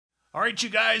All right, you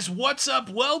guys, what's up?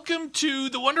 Welcome to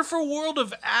the wonderful world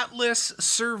of Atlas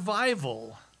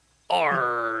Survival.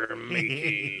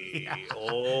 Army.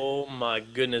 Oh my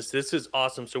goodness, this is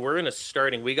awesome. So we're gonna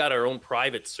starting. We got our own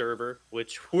private server,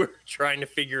 which we're trying to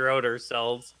figure out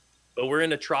ourselves. But we're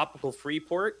in a tropical free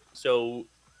port, so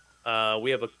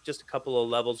we have just a couple of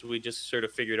levels. We just sort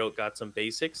of figured out, got some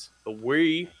basics. But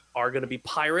we are gonna be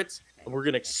pirates, and we're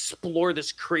gonna explore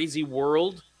this crazy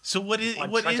world. So what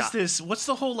is this? What's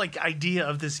the whole idea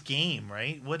of this game,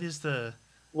 right? What is the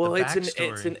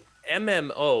backstory? It's an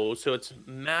MMO, so it's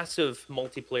massive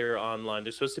multiplayer online.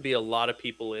 There's supposed to be a lot of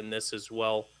people in this as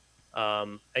well,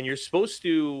 and you're supposed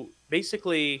to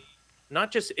basically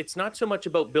it's not so much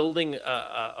about building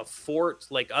a fort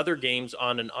like other games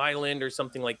on an island or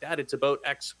something like that. It's about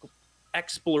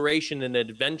exploration and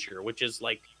adventure, which is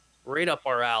like right up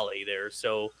our alley there.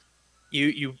 So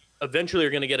you eventually are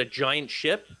going to get a giant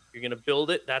ship. You're going to build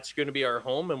it. That's going to be our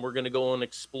home, and we're going to go and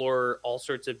explore all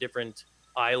sorts of different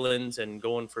islands and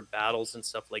going for battles and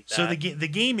stuff like that. So the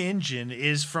game engine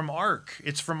is from Ark.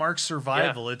 It's from Ark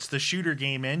Survival. Yeah. It's the shooter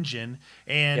game engine,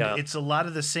 and it's a lot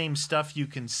of the same stuff. You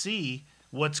can see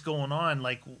what's going on,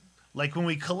 like when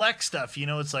we collect stuff. You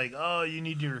know, it's like, oh, you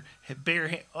need your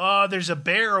bear. Oh, there's a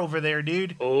bear over there,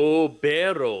 dude. Oh,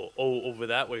 bearo. Oh, over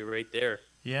that way, right there.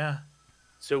 Yeah.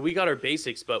 So we got our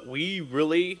basics, but we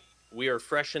are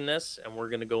fresh in this, and we're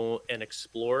gonna go and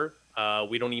explore.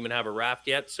 We don't even have a raft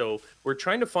yet, so we're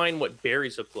trying to find what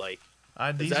berries look like.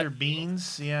 These are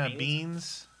beans. Yeah,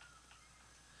 beans.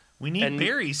 We need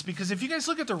berries because if you guys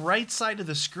look at the right side of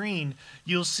the screen,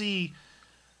 you'll see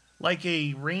like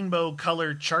a rainbow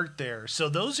colored chart there. So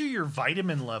those are your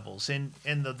vitamin levels, and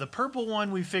the purple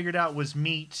one we figured out was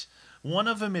meat. One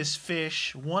of them is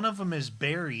fish. One of them is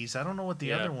berries. I don't know what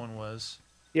the other one was.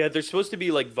 Yeah, they're supposed to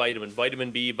be like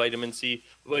vitamin B, vitamin C,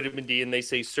 vitamin D, and they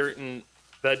say certain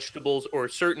vegetables or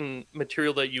certain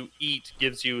material that you eat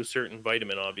gives you a certain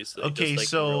vitamin, obviously. Okay,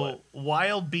 so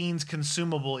wild beans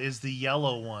consumable is the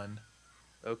yellow one.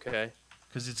 Okay.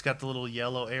 Because it's got the little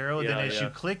yellow arrow. Then as you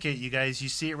click it, you guys, you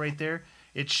see it right there?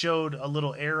 It showed a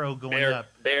little arrow going up.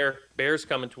 Bear's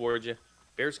coming towards you.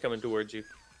 Bear's coming towards you.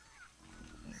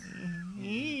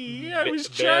 I was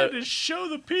trying to show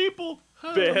the people.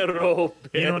 Bearo.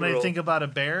 You know what I think about a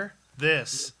bear?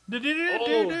 This. Get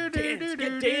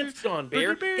danced on,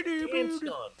 bear. Get danced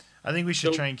on. I think we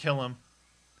should try and kill him.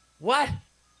 What?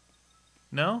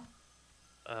 No?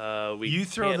 You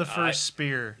throw the first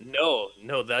spear.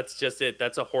 No, that's just it.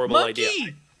 That's a horrible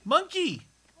idea. Monkey!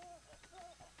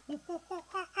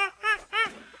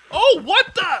 Oh,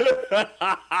 what the?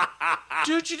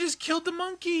 Dude, you just killed the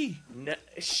monkey.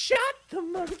 Shot the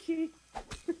monkey.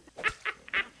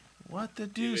 What the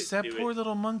deuce? That poor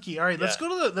little monkey. All right, let's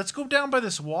go down by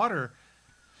this water.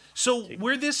 So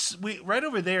right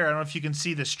over there, I don't know if you can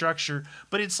see the structure,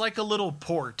 but it's like a little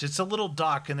port. It's a little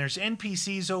dock, and there's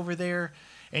NPCs over there,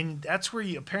 and that's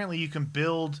where apparently you can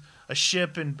build a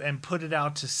ship and put it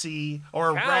out to sea,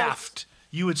 or a raft.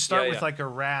 You would start with like a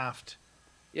raft.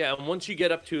 Yeah, and once you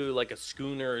get up to like a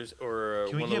schooner or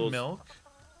can we get milk?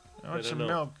 I want some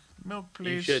milk. Milk,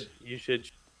 please. You should.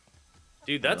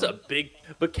 Dude, that's a big.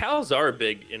 But cows are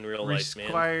big in real life, man.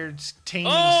 Required tame.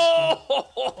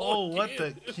 Oh, what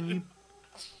the? Can you?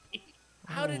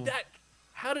 How did that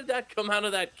come out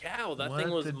of that cow? That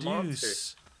thing was a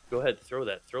monster. Go ahead, throw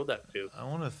that poo. I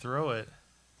want to throw it.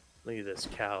 Look at this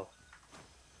cow.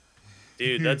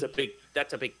 Dude, that's a big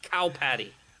cow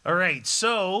patty. All right,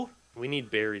 so we need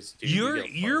berries, dude.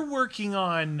 You're working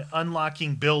on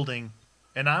unlocking building,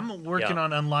 and I'm working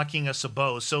on unlocking us a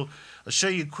bow. So I'll show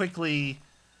you quickly.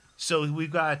 So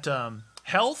we've got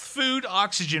health, food,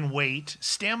 oxygen, weight,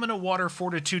 stamina, water,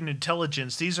 fortitude, and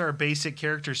intelligence. These are our basic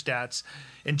character stats.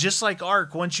 And just like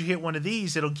Ark, once you hit one of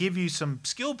these, it'll give you some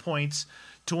skill points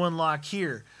to unlock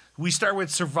here. We start with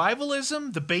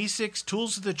survivalism, the basics,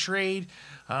 tools of the trade.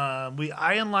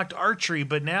 I unlocked archery,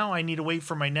 but now I need to wait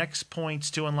for my next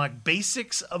points to unlock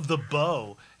basics of the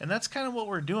bow. And that's kind of what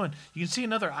we're doing. You can see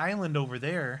another island over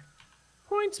there.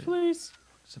 Points, please.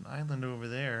 There's an island over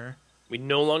there. We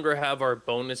no longer have our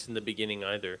bonus in the beginning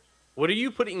either. What are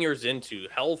you putting yours into?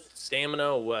 Health,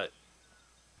 stamina, what?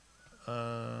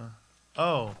 I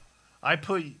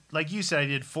put, like you said,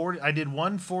 I did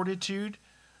 1 fortitude.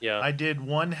 Yeah. I did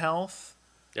 1 health.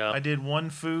 Yeah. I did 1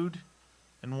 food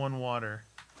and 1 water.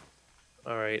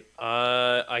 All right.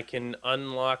 I can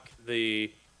unlock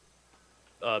the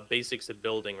basics of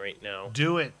building right now.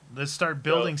 Do it. Let's start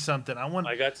building something.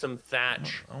 I got some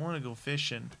thatch. I want to go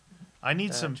fishing. I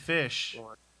need some fish.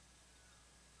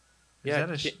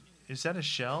 Yeah. Is that a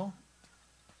shell?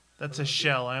 That's a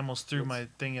shell. I almost threw my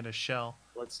thing at a shell.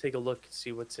 Let's take a look and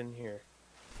see what's in here.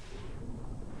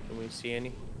 Can we see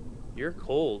any? You're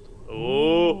cold.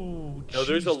 Oh, no,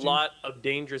 there's a lot of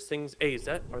dangerous things. Hey,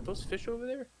 are those fish over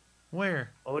there? Where?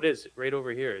 Oh, it is. Right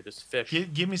over here. There's fish.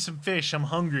 Give me some fish. I'm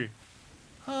hungry.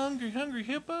 Hungry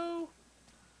hippo.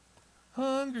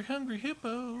 Hungry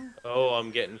hippo. Oh,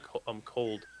 I'm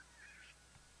cold.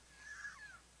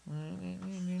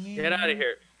 Get out of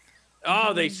here.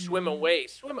 Oh, they swim away.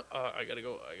 I gotta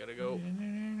go.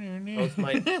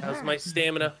 How's my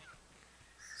stamina?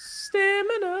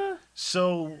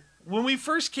 So, when we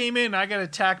first came in, I got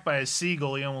attacked by a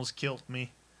seagull. He almost killed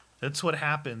me. That's what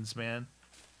happens, man.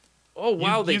 Oh,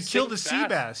 wow. You killed a sea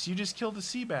bass. You just killed a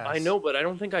sea bass. I know, but I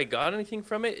don't think I got anything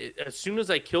from it. As soon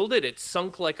as I killed it, it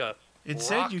sunk like a It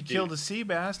said you killed a sea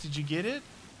bass. Did you get it?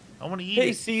 I want to eat it.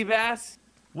 Hey, sea bass.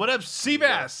 What up, sea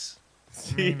bass?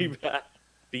 Sea bass.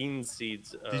 Bean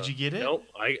seeds. Did you get it? Nope,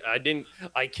 I didn't.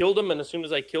 I killed him, and as soon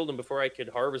as I killed him, before I could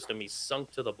harvest him, he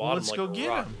sunk to the bottom Let's like go a get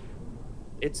rock. him.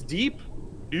 It's deep.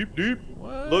 Deep.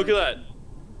 What? Look at that.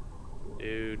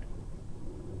 Dude.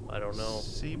 I don't know.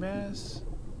 Sea bass?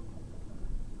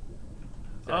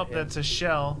 That him? That's a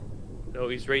shell. No,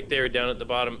 he's right there down at the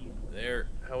bottom. There.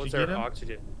 How is our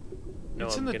oxygen? No,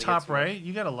 it's in the top right.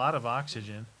 You got a lot of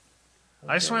oxygen.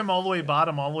 Okay. I swam all the way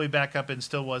bottom, all the way back up, and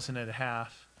still wasn't at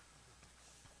half.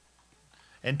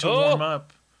 And to warm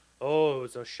up. Oh, it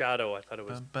was a shadow. I thought it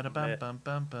was. Oh,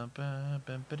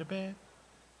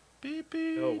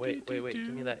 wait.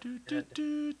 Give me that.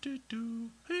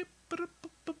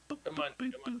 Come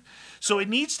on. So it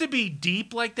needs to be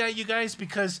deep like that, you guys,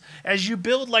 because as you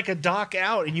build like a dock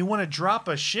out and you want to drop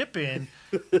a ship in.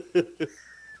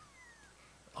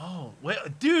 Oh, well,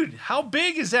 dude, how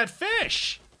big is that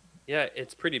fish? Yeah,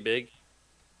 it's pretty big.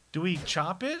 Do we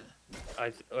chop it?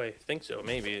 I think so,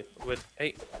 maybe.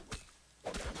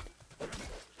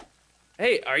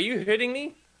 Hey, are you hitting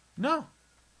me? No.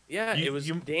 Yeah, it was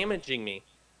damaging me.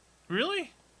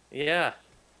 Really? Yeah.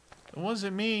 It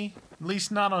wasn't me. At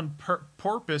least not on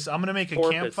purpose. I'm going to make a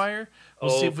campfire.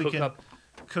 We'll see if we can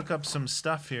cook up some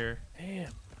stuff here.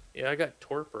 Damn. Yeah, I got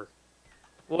torpor.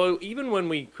 Well, even when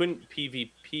we couldn't PvP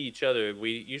each other,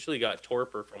 we usually got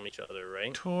torpor from each other,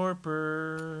 right?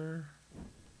 Torpor.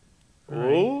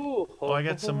 Right. Oh, I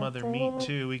got some other meat,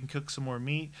 too. We can cook some more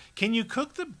meat. Can you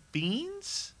cook the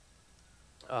beans?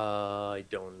 I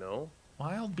don't know.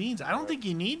 Wild beans? I don't think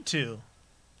you need to.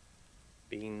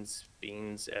 Beans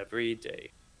every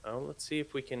day. Oh, let's see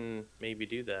if we can maybe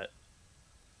do that.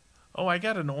 Oh, I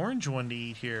got an orange one to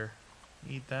eat here.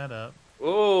 Eat that up.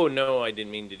 Oh, no, I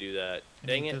didn't mean to do that.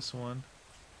 Dang it. This one.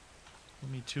 Give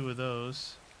me 2 of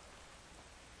those.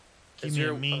 Give me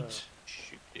a meat.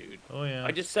 Shoot, dude. Oh, yeah.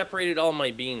 I just separated all my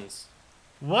beans.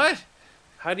 What?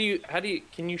 How do you,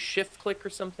 can you shift click or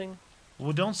something?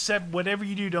 Well, whatever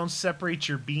you do, don't separate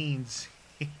your beans.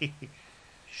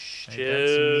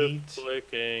 Shift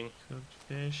clicking. Cooked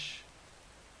fish.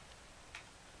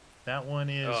 That one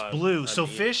is blue. So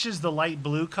fish is the light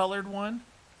blue colored one.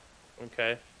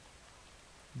 Okay.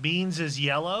 Beans is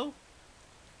yellow.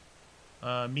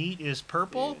 Meat is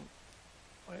purple. Dude,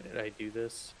 why did I do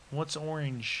this? What's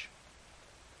orange?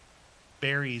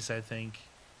 Berries, I think.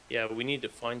 Yeah, we need to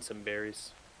find some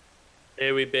berries.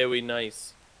 Very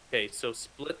nice. Okay, so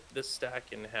split this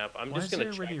stack in half. I'm just gonna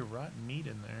check. Why is there already rotten meat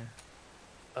in there?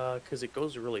 Because it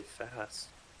goes really fast.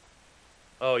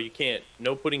 Oh, you can't.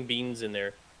 No putting beans in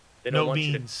there. They don't no want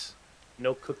beans.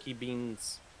 No cookie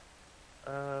beans.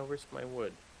 Where's my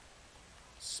wood?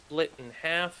 Split in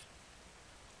half.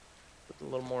 Put a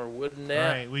little more wood in that.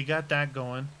 All right, we got that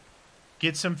going.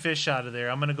 Get some fish out of there.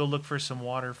 I'm gonna go look for some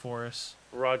water for us.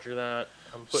 Roger that.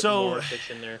 I'm putting more fish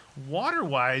in there.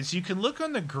 Water-wise, you can look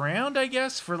on the ground, I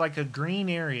guess, for like a green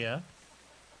area,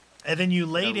 and then you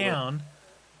lay down,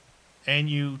 and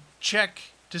you check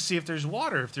to see if there's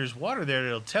water. If there's water there,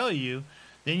 it'll tell you.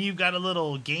 Then you've got a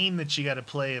little game that you got to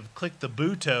play of click the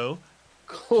buto.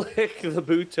 Click the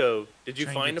buto. Did you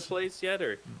find a place yet,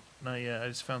 or? Not yet. I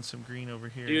just found some green over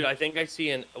here. Dude, I think I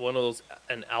see one of those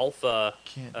an alpha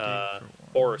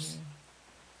horse.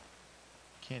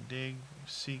 Can't dig.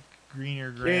 Seek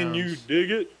greener grounds. Can you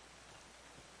dig it?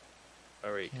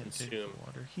 All right, Can't consume. dig for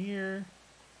water here.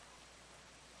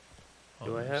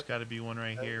 Do I there's got to be one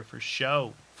right here for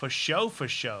show. For show. For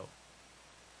show.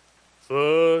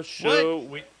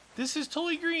 What? This is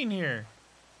totally green here.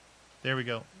 There we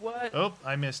go. What? Oh,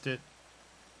 I missed it.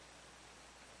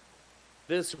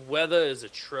 This weather is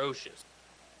atrocious.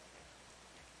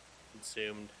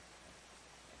 Consumed.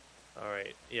 All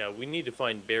right. Yeah, we need to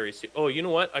find berries. Oh, you know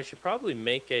what? I should probably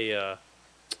make a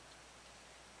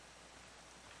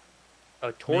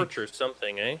torch or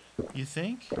something, eh? You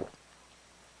think?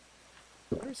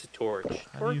 Where's the torch?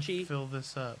 How do you Torchy. fill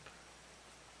this up?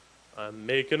 I'm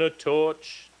making a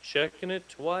torch. Checking it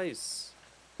twice.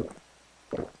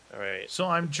 All right. So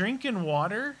I'm drinking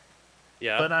water,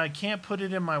 Yeah. but I can't put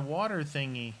it in my water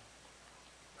thingy.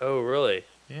 Oh, really?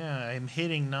 Yeah, I'm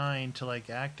hitting 9 to like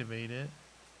activate it.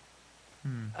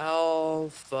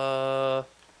 Alpha.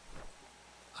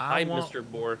 Hi, want Mr.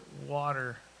 Boar.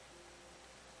 water.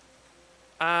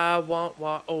 I want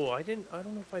water. Oh, I don't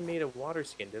know if I made a water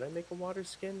skin. Did I make a water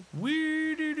skin?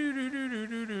 Wee do do do do do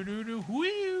do do do do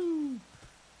whee.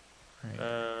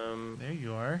 Right. There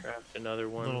you are. Craft another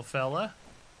one. Little fella.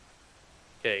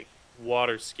 Okay,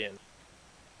 water skin.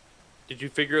 Did you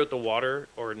figure out the water,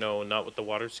 or no, not with the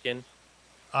water skin?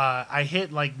 I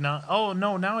hit like not. Oh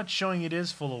no! Now it's showing it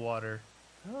is full of water.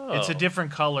 Oh. It's a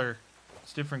different color.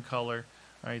 It's different color.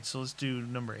 All right, so let's do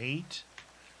number 8.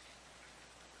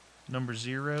 Number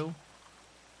 0.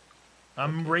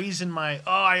 I'm raising my.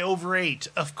 Oh, I overate.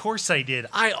 Of course I did.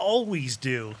 I always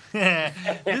do.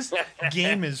 This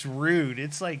game is rude.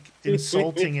 It's like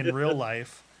insulting in real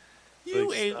life.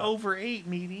 You ate overate,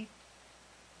 meaty.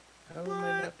 How am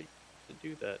I not able to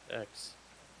do that? X.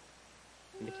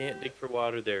 You can't dig for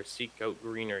water there. Seek out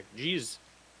greener. Jeez,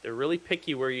 they're really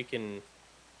picky where you can.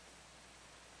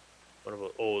 What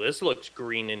about? Oh, this looks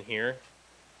green in here.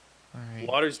 All right.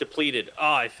 Water's depleted.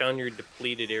 Ah, I found your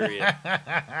depleted area.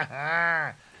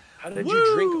 How did Woo!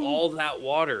 you drink all that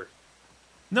water?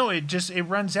 No, it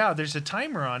runs out. There's a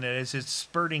timer on it as it's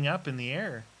spurting up in the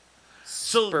air.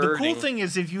 So the cool thing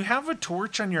is, if you have a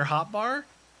torch on your hotbar,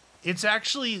 it's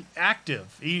actually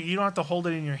active. You don't have to hold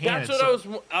it in your hand. That's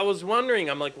what I was wondering.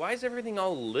 I'm like, why is everything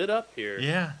all lit up here?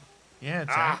 Yeah, it's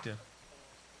active.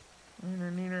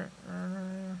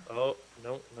 Oh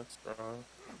no, that's wrong.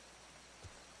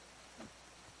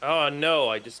 Oh no,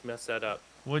 I just messed that up.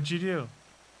 What'd you do?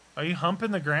 Are you humping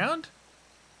the ground?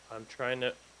 I'm trying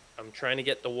to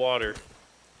get the water.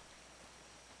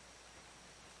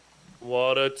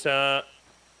 Water time.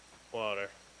 Water.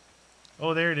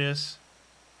 Oh, there it is.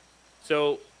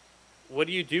 So, what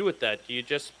do you do with that? Do you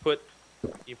just put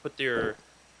your...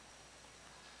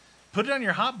 Put it on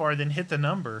your hotbar, then hit the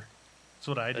number. That's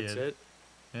what I did. That's it?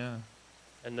 Yeah.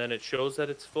 And then it shows that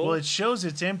it's full? Well, it shows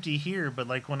it's empty here, but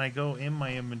like when I go in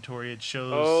my inventory, it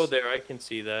shows... Oh, there, I can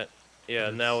see that. Yeah,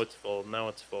 now it's full. Now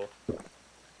it's full.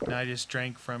 Now I just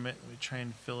drank from it. Let me try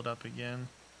and fill it up again.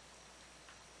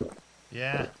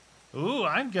 Yeah. Ooh,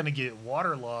 I'm going to get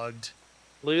waterlogged.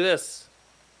 Look at this.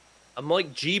 I'm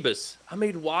like Jeebus. I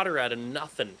made water out of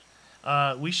nothing.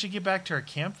 We should get back to our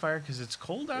campfire because it's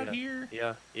cold out here.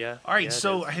 Yeah. All right, yeah,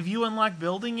 so have you unlocked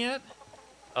building yet?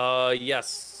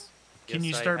 Yes. Can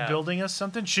you Yes, start building us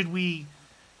something? Should we...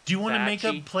 Do you want to make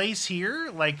a place here,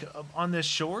 like on this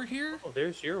shore here? Oh,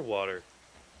 there's your water.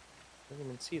 I didn't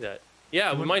even see that.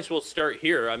 Yeah, we might as well start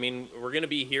here. I mean, we're going to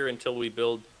be here until we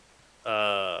build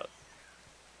a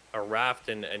raft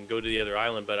and go to the other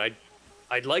island, but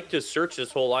I'd like to search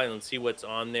this whole island, see what's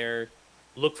on there.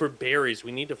 Look for berries.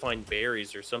 We need to find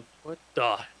berries or something. What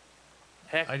the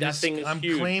heck? That thing is huge.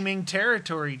 I'm claiming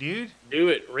territory, dude. Do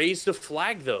it. Raise the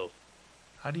flag, though.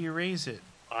 How do you raise it?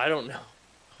 I don't know.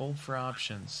 Hold for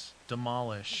options.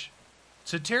 Demolish.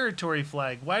 It's a territory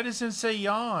flag. Why doesn't it say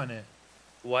yaw on it?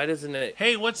 Why doesn't it?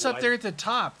 Hey, what's up there at the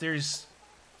top? There's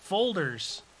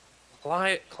folders.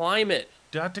 Climb it.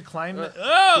 Do I have to climb it?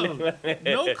 Oh!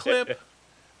 No clip.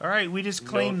 All right, we just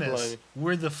claimed this.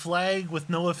 We're the flag with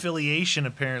no affiliation,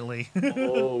 apparently.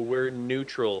 Oh, we're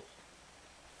neutral.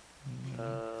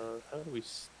 How do we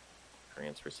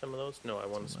transfer some of those? No, I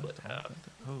want to split half.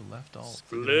 Oh, left alt.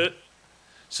 Split.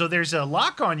 So there's a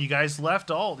lock on, you guys. Left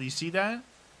alt. Do you see that?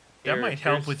 That might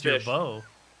help with your bow.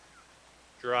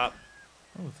 Drop.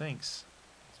 Oh, thanks.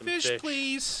 Some Fish,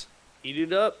 please. Eat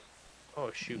it up.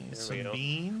 Oh, shoot. There some we go.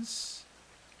 beans.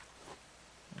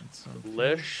 And some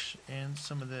fish. And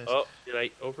some of this. Oh, did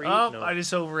I overeat? Oh, no. I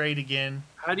just overate again.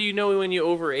 How do you know when you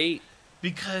overate?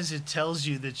 Because it tells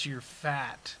you that you're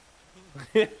fat.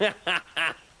 It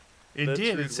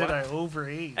did. It said I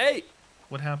overate. Hey!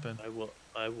 What happened? I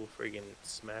will friggin'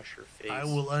 smash your face. I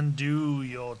will undo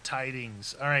your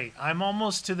tidings. All right, I'm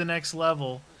almost to the next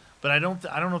level, but I don't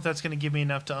know if that's going to give me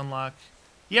enough to unlock.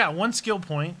 Yeah, 1 skill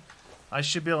point. I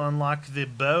should be able to unlock the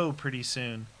bow pretty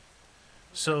soon.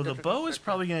 So the bow is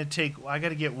probably going to take... I got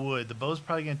to get wood. The bow's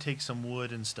probably going to take some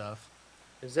wood and stuff.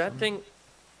 Is that thing...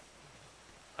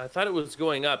 I thought it was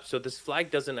going up, so this flag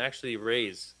doesn't actually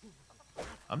raise.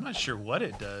 I'm not sure what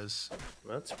it does.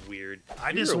 That's weird.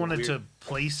 I just wanted to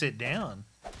place it down.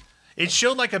 It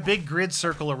showed like a big grid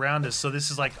circle around us, so this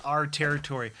is like our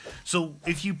territory. So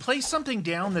if you place something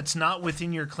down that's not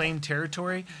within your claimed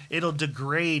territory, it'll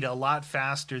degrade a lot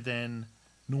faster than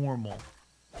normal.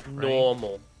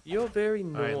 Normal. You're very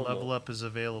normal. All right, level up is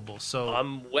available. So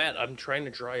I'm wet. I'm trying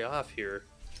to dry off here.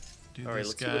 All right,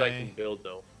 let's see what I can build,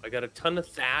 though. I got a ton of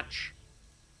thatch.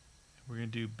 We're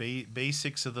going to do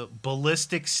basics of the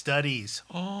ballistic studies.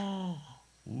 Oh.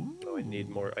 Ooh. Oh, I need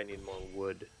more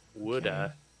wood. Wood.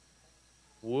 So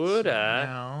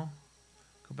now,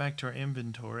 go back to our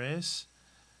inventories.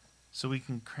 So we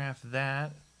can craft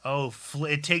that. Oh,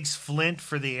 it takes flint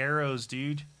for the arrows,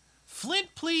 dude. Flint,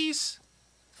 please.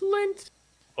 Flint.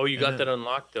 Oh, you got that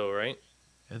unlocked, though, right?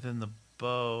 And then the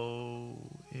bow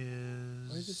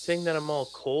is... Why is it saying that I'm all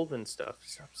cold and stuff?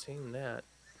 Stop saying that.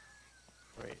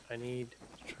 Right, I need...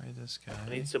 Try this guy. I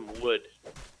need some wood.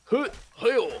 Do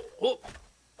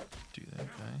that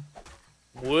guy.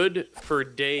 Wood for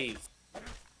days.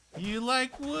 You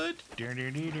like wood?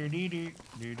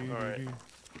 Alright. You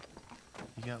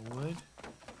got wood?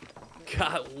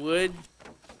 Got wood.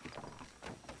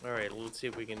 Alright, let's see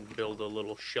if we can build a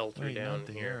little shelter down not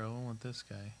the here. arrow. I want this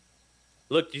guy.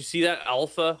 Look, do you see that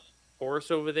alpha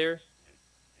horse over there?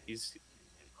 He's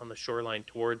on the shoreline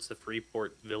towards the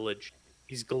Freeport village.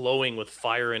 He's glowing with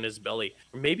fire in his belly.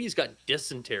 Or maybe he's got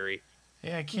dysentery.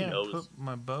 Hey, I can't put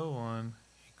my bow on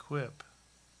equip.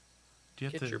 Do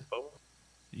you have your bow?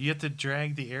 You have to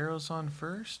drag the arrows on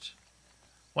first?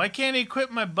 Why can't I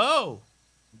equip my bow?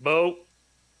 Bow.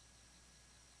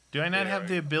 Do I not have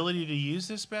the ability to use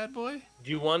this bad boy?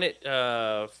 Do you want it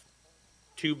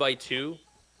 2x2?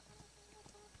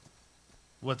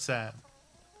 What's that?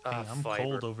 Hey, I'm fiber.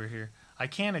 cold over here. I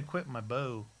can't equip my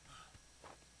bow.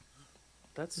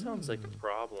 That sounds like a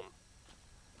problem.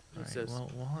 Alright, well,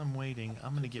 while I'm waiting,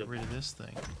 I'm going to get rid of this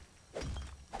thing.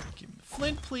 Give me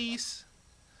flint, please.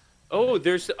 Oh,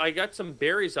 I got some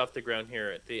berries off the ground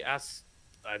here. I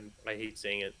hate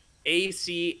saying it.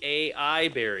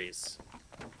 ACAI berries.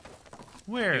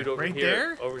 Where? Dude, right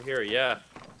there? Over here, yeah.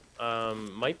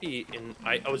 Might be in...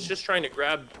 I was just trying to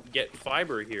get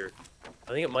fiber here.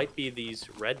 I think it might be these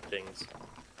red things.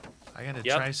 I gotta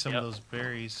try some of those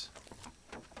berries.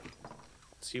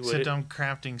 See I'm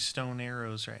crafting stone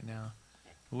arrows right now.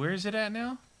 Where is it at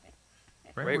now?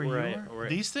 Right where you are?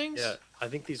 These things? Yeah, I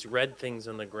think these red things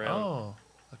on the ground. Oh,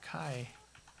 Akai.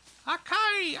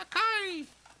 Akai!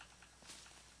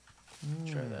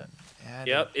 Try that.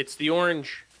 Yep, it's the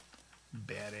orange.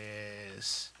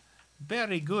 Berries.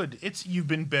 Very good. You've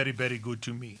been very, very good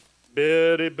to me.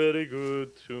 Very, very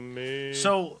good to me.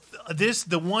 So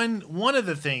one of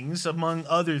the things, among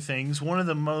other things, one of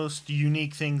the most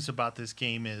unique things about this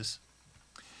game is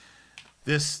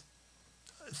this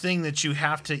thing that you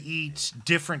have to eat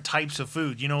different types of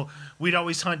food. You know, we'd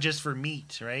always hunt just for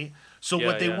meat, right? So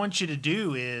what they want you to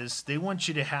do is they want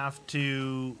you to have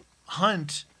to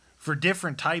hunt for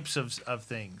different types of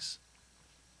things.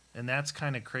 And that's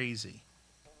kind of crazy.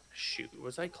 Shoot,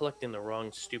 was I collecting the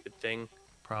wrong stupid thing?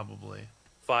 Probably.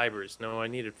 Fibers. No, I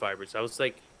needed fibers. I was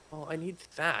like, well, I need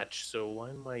thatch, so why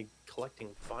am I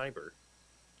collecting fiber?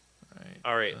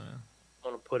 All right. I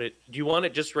want to put it... Do you want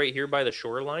it just right here by the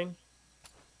shoreline?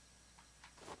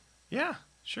 Yeah,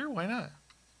 sure. Why not?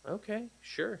 Okay,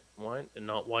 sure. Why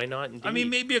not indeed? I mean,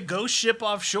 maybe a ghost ship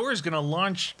offshore is going to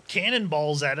launch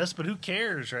cannonballs at us, but who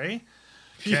cares, right?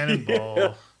 Cannonball.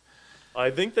 Yeah. I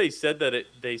think they said that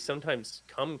they sometimes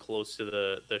come close to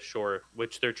the shore,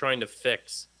 which they're trying to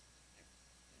fix.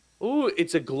 Ooh,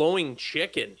 it's a glowing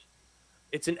chicken.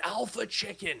 It's an alpha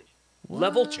chicken. What?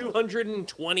 Level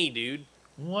 220, dude.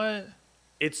 What?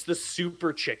 It's the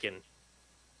super chicken.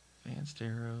 Advanced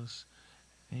arrows.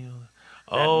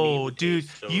 Oh, dude.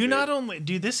 So you good. Not only...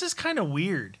 Dude, this is kind of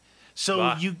weird.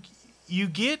 So you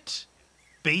get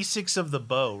basics of the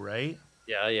bow, right?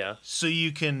 Yeah. So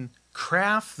you can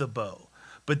craft the bow,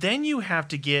 but then you have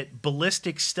to get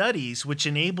ballistic studies, which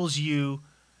enables you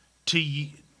to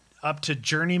up to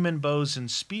journeyman bows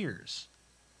and spears.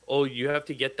 Oh, you have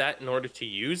to get that in order to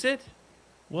use it?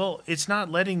 Well, it's not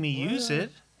letting me use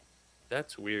it.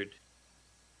 That's weird.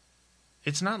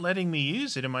 It's not letting me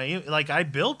use it. I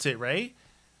built it, right?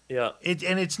 Yeah.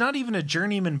 And it's not even a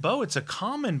journeyman bow, it's a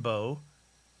common bow.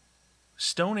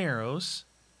 Stone arrows.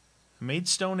 I made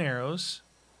stone arrows.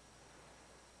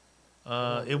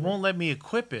 It won't let me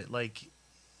equip it. Like,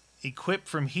 equip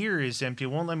from here is empty. It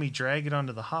won't let me drag it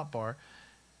onto the hotbar.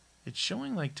 It's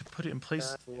showing like to put it in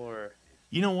place.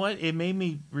 You know what? It made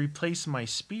me replace my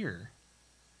spear.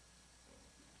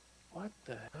 What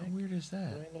the heck? How weird is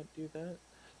that? Did I not do that?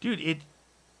 Dude,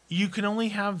 you can only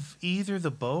have either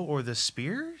the bow or the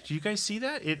spear. Do you guys see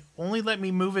that? It only let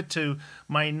me move it to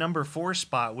my number 4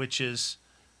 spot, which is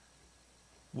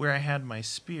where I had my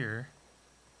spear.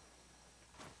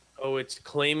 Oh, it's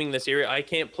claiming this area. I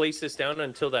can't place this down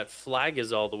until that flag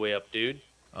is all the way up, dude.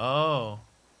 Oh.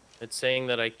 It's saying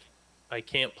that I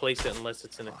can't place it unless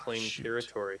it's in a claimed shoot.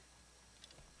 territory.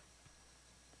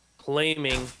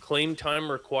 Claim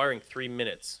time requiring 3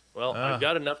 minutes. Well, I've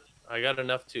got enough. I got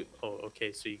enough to. Oh,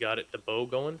 okay. So you got it. The bow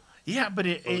going. Yeah, but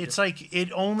it's like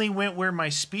it only went where my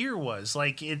spear was.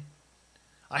 Like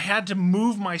I had to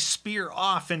move my spear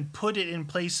off and put it in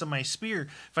place of my spear.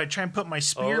 If I try and put my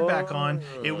spear back on,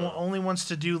 it only wants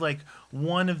to do like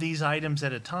one of these items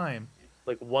at a time.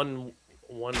 Like one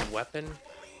weapon.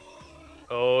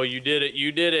 Oh, you did it!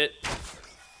 You did it!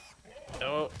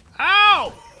 Oh!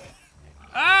 Ow!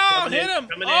 Oh, hit him!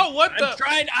 Oh, what the?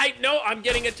 I'm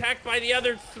getting attacked by the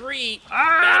other 3.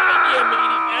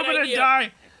 Ah! I'm gonna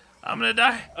die. I'm gonna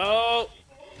die. Oh!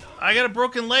 I got a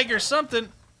broken leg or something.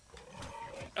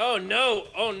 Oh no!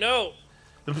 Oh no!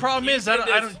 The problem is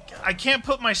I can't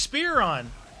put my spear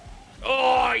on.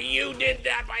 Oh, you did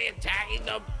that by attacking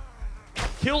them.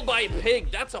 Killed by a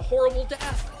pig. That's a horrible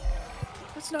death.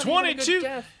 That's not 22. Even a good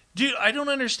death. Dude, I don't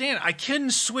understand. I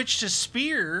couldn't switch to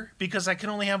spear because I can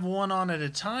only have one on at a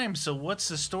time. So what's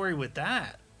the story with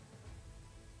that?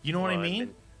 You know what I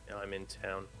mean? I'm in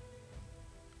town.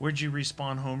 Where'd you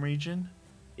respawn, home region?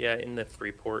 Yeah, in the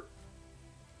Freeport.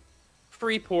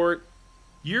 Freeport.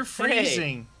 You're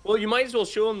freezing. Hey. Well, you might as well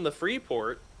show them the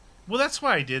Freeport. Well, that's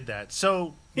why I did that.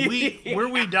 So where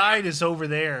we died is over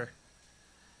there.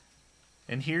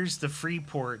 And here's the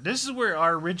Freeport. This is where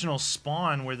our original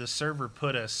spawn, where the server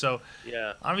put us. So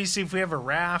yeah, obviously if we have a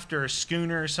raft or a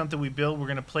schooner or something we build, we're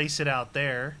going to place it out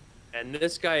there. And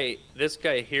this guy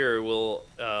here will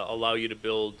allow you to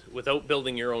build, without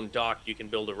building your own dock, you can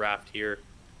build a raft here.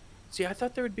 See, I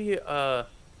thought there would be,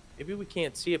 maybe we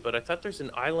can't see it, but I thought there's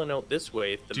an island out this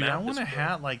way. If the Dude, map I want a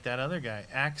hat like that other guy.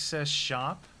 Access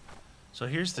shop. So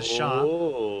here's the shop.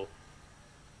 Oh.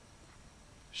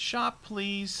 Shop,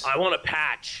 please. I want a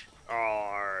patch.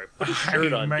 Oh, put a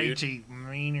shirt on, dude.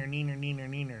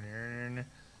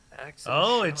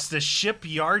 Oh, it's the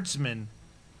shipyardsman.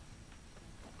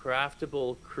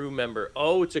 Craftable crew member.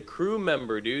 Oh, it's a crew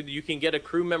member, dude. You can get a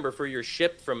crew member for your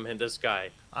ship from this guy.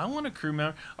 I want a crew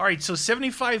member. All right, so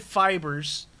 75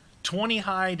 fibers, 20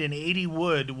 hide, and 80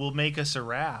 wood will make us a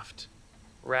raft.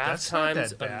 Raft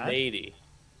times a 80.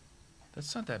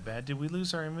 That's not that bad. Did we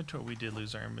lose our inventory? We did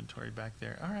lose our inventory back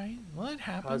there. All right. Well, it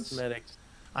happens. Cosmetics.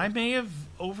 I may have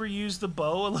overused the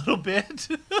bow a little bit.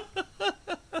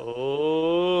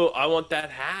 Oh, I want that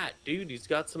hat. Dude, he's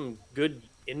got some good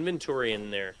inventory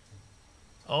in there.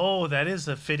 Oh, that is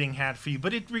a fitting hat for you.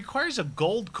 But it requires a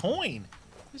gold coin.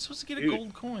 You're supposed to get a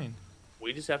gold coin.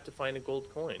 We just have to find a gold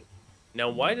coin. Now,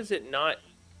 why does it not...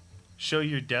 Show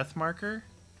your death marker?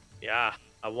 Yeah,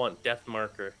 I want death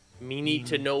marker. Me need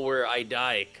to know where I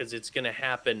die, because it's going to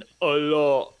happen a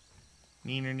lot.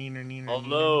 Neener.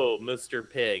 Hello, Mr.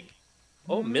 Pig.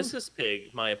 Oh, Mrs.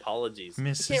 Pig. My apologies.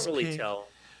 Mrs. I can't really Pig. tell.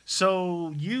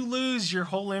 So you lose your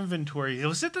whole inventory.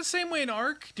 Was it the same way in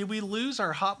Ark? Did we lose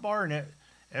our hotbar and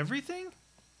everything?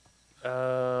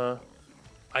 I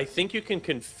think you can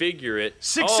configure it.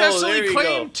 Successfully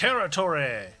claimed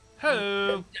territory.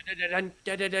 Hello. Look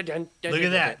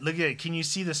at that. Look at it. Can you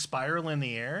see the spiral in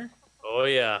the air? Oh,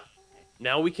 yeah.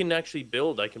 Now we can actually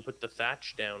build. I can put the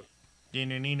thatch down.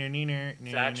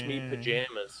 Thatch me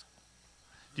pajamas.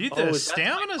 Dude, the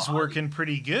stamina's working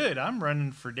pretty good. I'm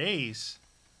running for days.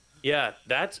 Yeah,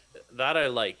 that I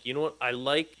like. You know what? I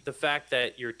like the fact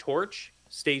that your torch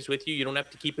stays with you. You don't have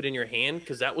to keep it in your hand,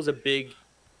 because that was a big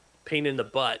pain in the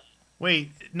butt.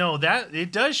 Wait, no, that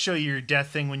it does show your death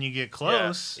thing when you get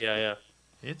close. Yeah.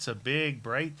 It's a big,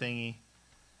 bright thingy.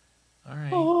 All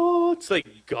right. Oh, it's like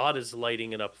God is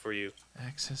lighting it up for you.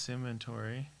 Access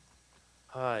inventory.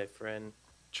 Hi, friend.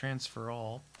 Transfer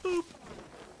all. Boop.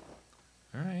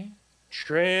 All right.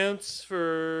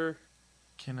 Transfer.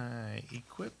 Can I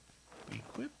equip?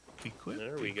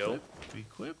 There we go.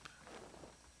 Equip.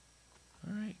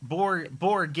 All right.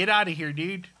 Boar, get out of here,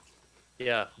 dude.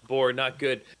 Yeah, boar, not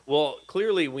good. Well,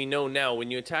 clearly we know now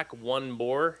when you attack one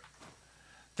boar,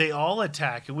 they all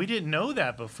attack. We didn't know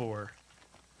that before.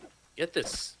 Get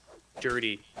this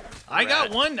dirty I rat.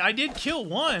 got one. I did kill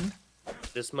one.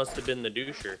 This must have been the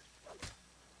doucher.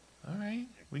 All right.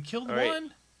 We killed all one.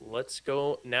 Right. Let's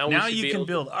go. Now you can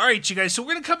build. All right, you guys. So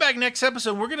we're going to come back next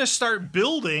episode. We're going to start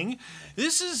building.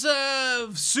 This is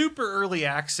super early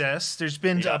access. There's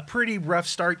been a pretty rough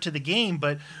start to the game,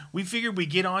 but we figured we'd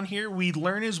get on here. We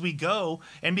learn as we go.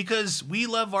 And because we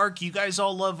love Ark, you guys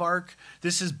all love Ark.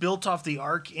 This is built off the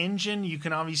Ark engine. You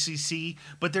can obviously see,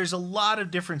 but there's a lot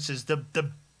of differences.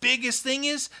 The biggest thing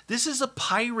is this is a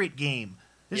pirate game.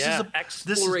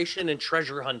 Exploration and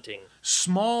treasure hunting.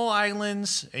 Small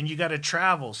islands, and you got to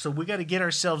travel. So we got to get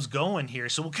ourselves going here.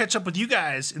 So we'll catch up with you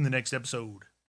guys in the next episode.